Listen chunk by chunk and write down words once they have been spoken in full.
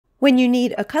When you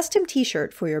need a custom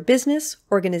t-shirt for your business,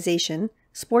 organization,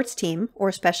 sports team,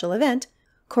 or special event,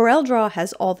 CorelDRAW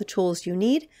has all the tools you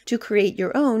need to create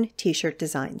your own t-shirt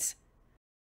designs.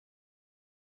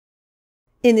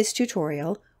 In this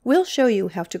tutorial, we'll show you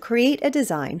how to create a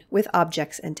design with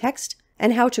objects and text,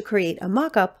 and how to create a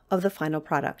mock-up of the final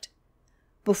product.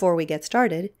 Before we get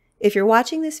started, if you're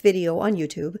watching this video on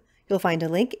YouTube, you'll find a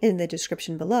link in the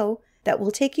description below that will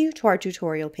take you to our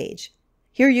tutorial page.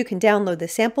 Here you can download the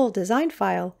sample design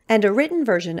file and a written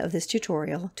version of this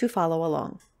tutorial to follow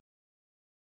along.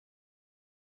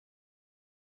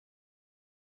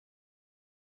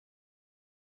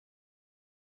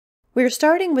 We're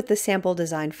starting with the sample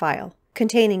design file,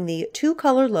 containing the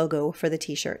two-color logo for the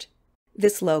t-shirt.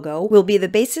 This logo will be the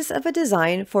basis of a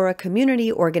design for a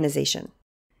community organization.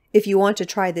 If you want to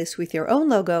try this with your own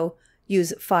logo,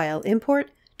 use File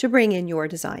Import to bring in your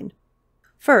design.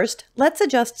 First, let's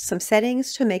adjust some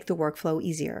settings to make the workflow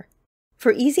easier.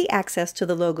 For easy access to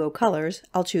the logo colors,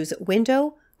 I'll choose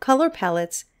Window, Color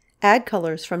Palettes, Add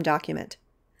Colors from Document.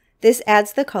 This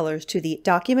adds the colors to the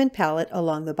document palette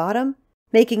along the bottom,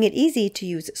 making it easy to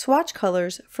use swatch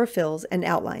colors for fills and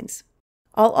outlines.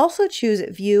 I'll also choose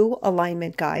View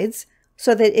Alignment Guides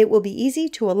so that it will be easy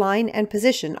to align and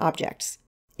position objects.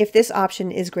 If this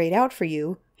option is grayed out for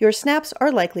you, your snaps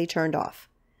are likely turned off.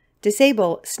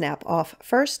 Disable Snap Off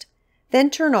first, then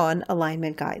turn on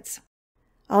Alignment Guides.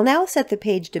 I'll now set the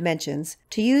page dimensions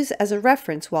to use as a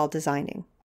reference while designing.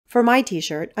 For my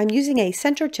t-shirt, I'm using a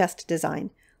center chest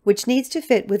design, which needs to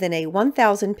fit within a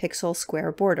 1000 pixel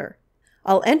square border.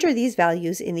 I'll enter these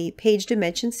values in the Page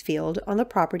Dimensions field on the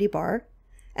property bar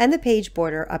and the page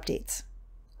border updates.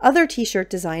 Other t-shirt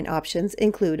design options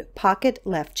include pocket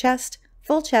left chest,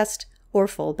 full chest, or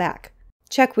full back.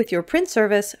 Check with your print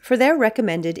service for their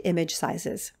recommended image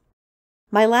sizes.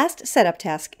 My last setup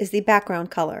task is the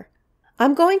background color.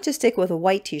 I'm going to stick with a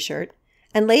white t-shirt,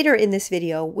 and later in this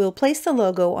video we'll place the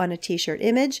logo on a t-shirt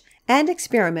image and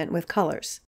experiment with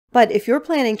colors. But if you're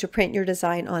planning to print your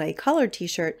design on a colored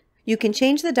t-shirt, you can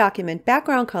change the document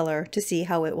background color to see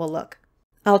how it will look.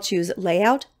 I'll choose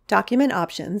Layout, Document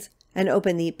Options, and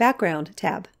open the Background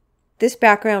tab. This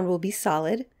background will be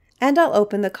solid, and I'll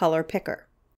open the color picker.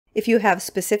 If you have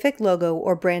specific logo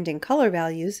or branding color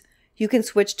values, you can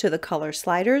switch to the color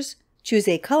sliders, choose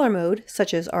a color mode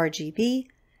such as RGB,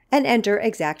 and enter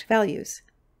exact values.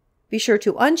 Be sure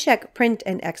to uncheck Print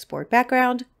and Export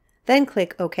Background, then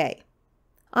click OK.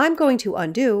 I'm going to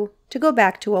undo to go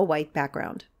back to a white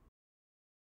background.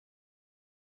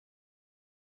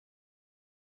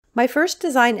 My first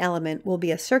design element will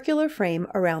be a circular frame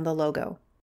around the logo.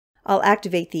 I'll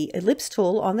activate the Ellipse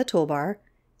tool on the toolbar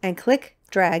and click,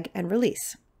 drag, and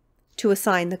release. To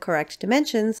assign the correct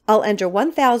dimensions, I'll enter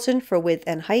 1000 for width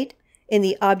and height in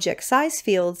the Object Size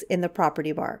fields in the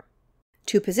property bar.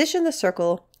 To position the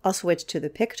circle, I'll switch to the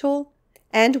Pick tool,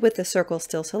 and with the circle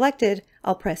still selected,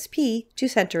 I'll press P to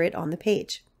center it on the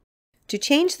page. To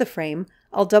change the frame,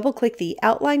 I'll double-click the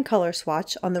Outline Color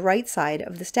swatch on the right side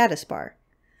of the status bar.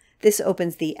 This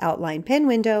opens the Outline Pen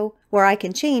window, where I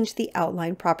can change the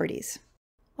outline properties.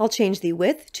 I'll change the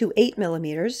width to 8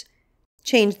 mm,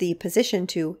 change the position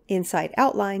to Inside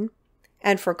Outline,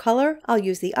 and for color, I'll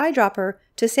use the eyedropper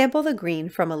to sample the green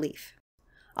from a leaf.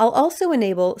 I'll also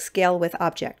enable Scale with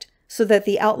Object, so that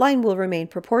the outline will remain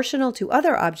proportional to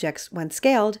other objects when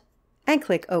scaled, and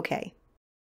click OK.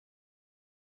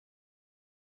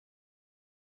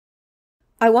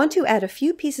 I want to add a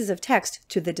few pieces of text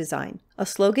to the design, a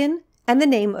slogan, and the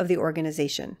name of the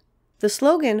organization. The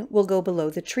slogan will go below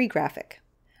the tree graphic.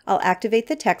 I'll activate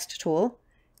the text tool,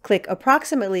 click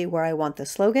approximately where I want the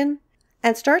slogan,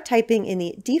 and start typing in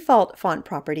the default font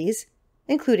properties,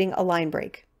 including a line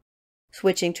break.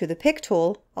 Switching to the Pick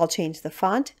tool, I'll change the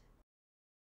font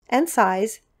and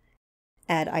size,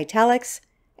 add italics,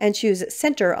 and choose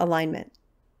Center Alignment.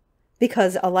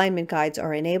 Because alignment guides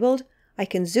are enabled, I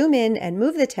can zoom in and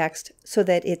move the text so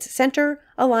that its center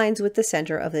aligns with the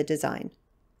center of the design.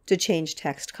 To change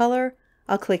text color,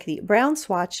 I'll click the brown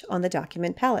swatch on the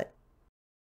document palette.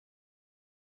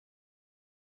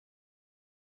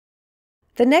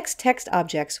 The next text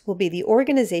objects will be the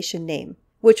organization name,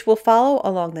 which will follow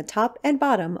along the top and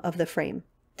bottom of the frame.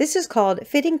 This is called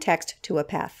fitting text to a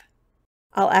path.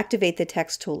 I'll activate the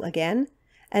text tool again,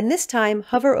 and this time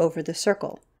hover over the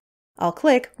circle. I'll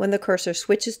click when the cursor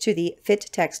switches to the Fit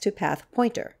Text to Path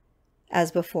pointer.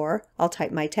 As before, I'll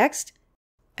type my text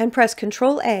and press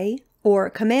Ctrl-A or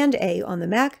Command-A on the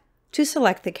Mac to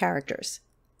select the characters.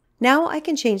 Now I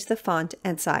can change the font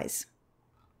and size.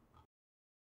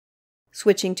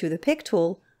 Switching to the Pick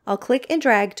tool, I'll click and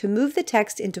drag to move the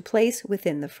text into place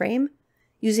within the frame,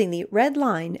 using the red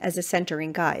line as a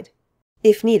centering guide.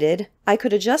 If needed, I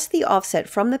could adjust the offset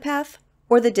from the path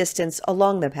or the distance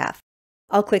along the path.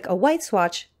 I'll click a white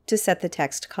swatch to set the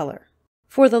text color.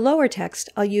 For the lower text,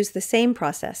 I'll use the same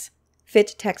process: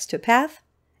 fit text to path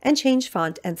and change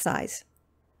font and size.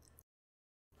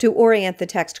 To orient the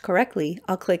text correctly,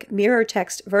 I'll click Mirror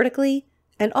Text vertically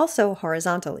and also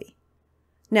horizontally.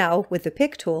 Now, with the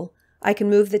Pick tool, I can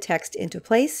move the text into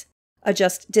place,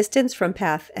 adjust distance from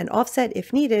path and offset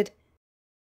if needed,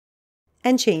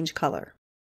 and change color.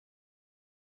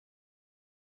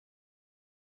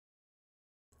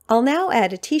 I'll now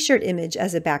add a t-shirt image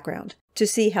as a background to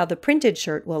see how the printed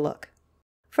shirt will look.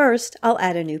 First, I'll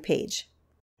add a new page.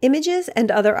 Images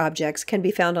and other objects can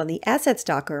be found on the Assets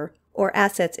Docker or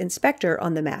Assets Inspector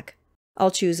on the Mac.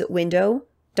 I'll choose Window,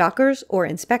 Dockers or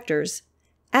Inspectors,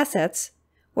 Assets,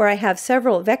 where I have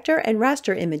several vector and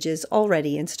raster images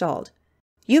already installed.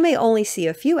 You may only see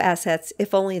a few assets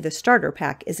if only the starter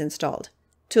pack is installed.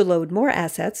 To load more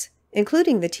assets,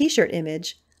 including the t-shirt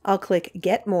image, I'll click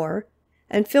Get More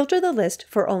and filter the list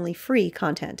for only free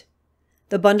content.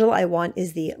 The bundle I want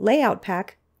is the Layout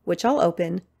Pack, which I'll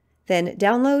open, then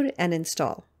download and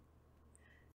install.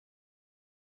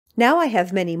 Now I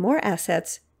have many more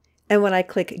assets, and when I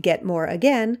click Get More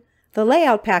again, the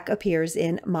Layout Pack appears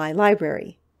in My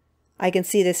Library. I can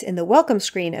see this in the Welcome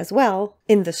screen as well,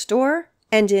 in the Store,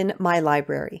 and in My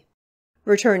Library.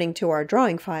 Returning to our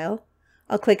drawing file,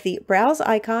 I'll click the Browse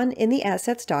icon in the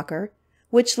Assets Docker,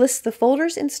 which lists the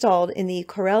folders installed in the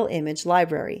Corel Image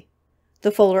Library.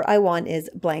 The folder I want is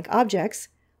Blank Objects,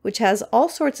 which has all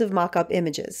sorts of mock-up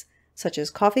images, such as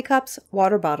coffee cups,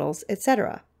 water bottles,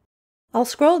 etc. I'll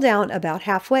scroll down about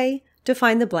halfway to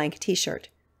find the blank t-shirt.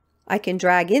 I can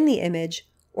drag in the image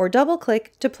or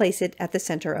double-click to place it at the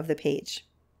center of the page.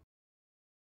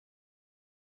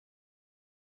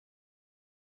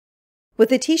 With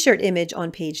the t-shirt image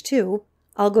on page 2,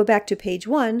 I'll go back to page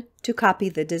 1 to copy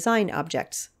the design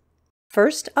objects.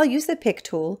 First, I'll use the Pick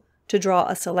tool to draw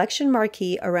a selection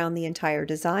marquee around the entire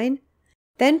design,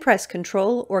 then press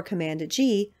Ctrl or Command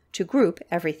G to group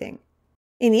everything.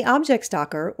 In the Objects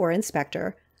Docker or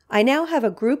Inspector, I now have a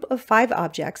group of 5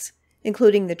 objects,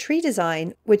 including the tree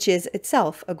design, which is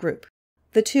itself a group.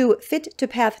 The 2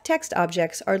 fit-to-path text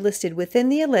objects are listed within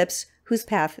the ellipse whose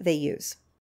path they use.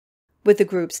 With the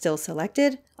group still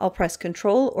selected, I'll press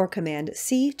Ctrl or Command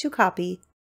C to copy,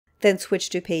 then switch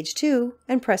to page 2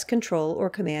 and press Ctrl or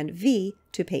Command V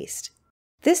to paste.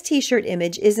 This t-shirt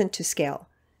image isn't to scale,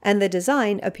 and the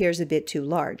design appears a bit too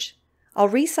large. I'll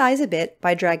resize a bit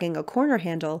by dragging a corner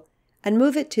handle and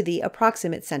move it to the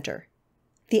approximate center.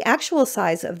 The actual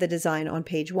size of the design on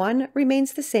page 1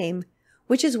 remains the same,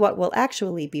 which is what will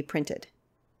actually be printed.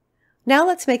 Now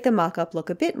let's make the mockup look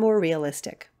a bit more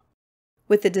realistic.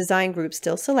 With the design group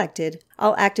still selected,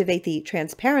 I'll activate the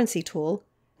Transparency tool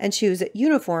and choose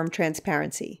Uniform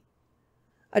Transparency.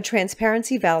 A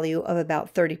transparency value of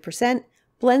about 30%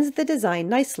 blends the design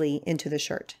nicely into the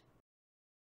shirt.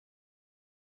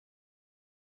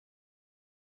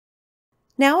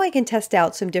 Now I can test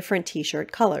out some different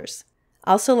t-shirt colors.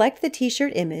 I'll select the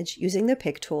t-shirt image using the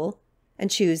Pick tool and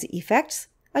choose Effects,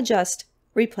 Adjust,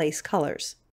 Replace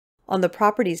Colors. On the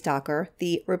Properties Docker,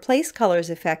 the Replace Colors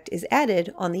effect is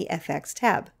added on the FX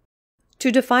tab.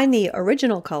 To define the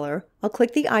original color, I'll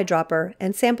click the eyedropper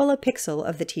and sample a pixel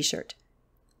of the t-shirt.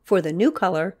 For the new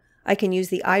color, I can use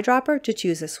the eyedropper to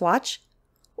choose a swatch,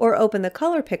 or open the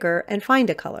color picker and find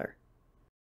a color.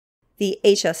 The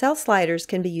HSL sliders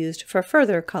can be used for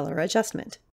further color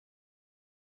adjustment.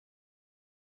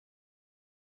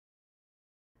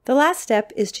 The last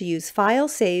step is to use File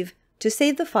Save to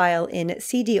save the file in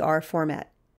CDR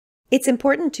format. It's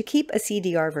important to keep a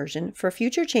CDR version for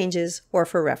future changes or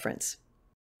for reference.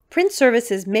 Print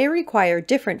services may require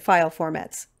different file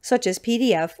formats, such as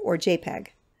PDF or JPEG.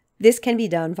 This can be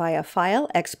done via File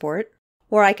Export,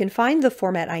 or I can find the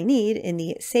format I need in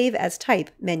the Save as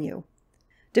Type menu.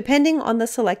 Depending on the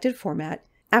selected format,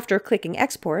 after clicking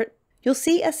Export, you'll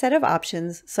see a set of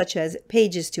options such as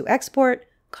pages to export,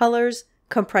 colors,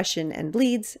 compression and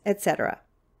bleeds, etc.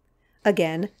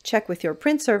 Again, check with your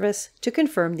print service to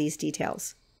confirm these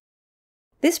details.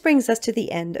 This brings us to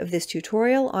the end of this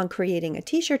tutorial on creating a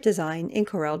t-shirt design in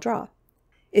CorelDRAW.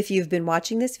 If you've been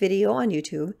watching this video on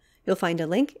YouTube, you'll find a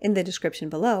link in the description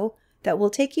below that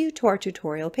will take you to our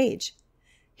tutorial page.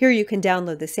 Here you can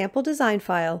download the sample design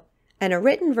file and a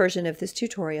written version of this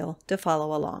tutorial to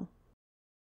follow along.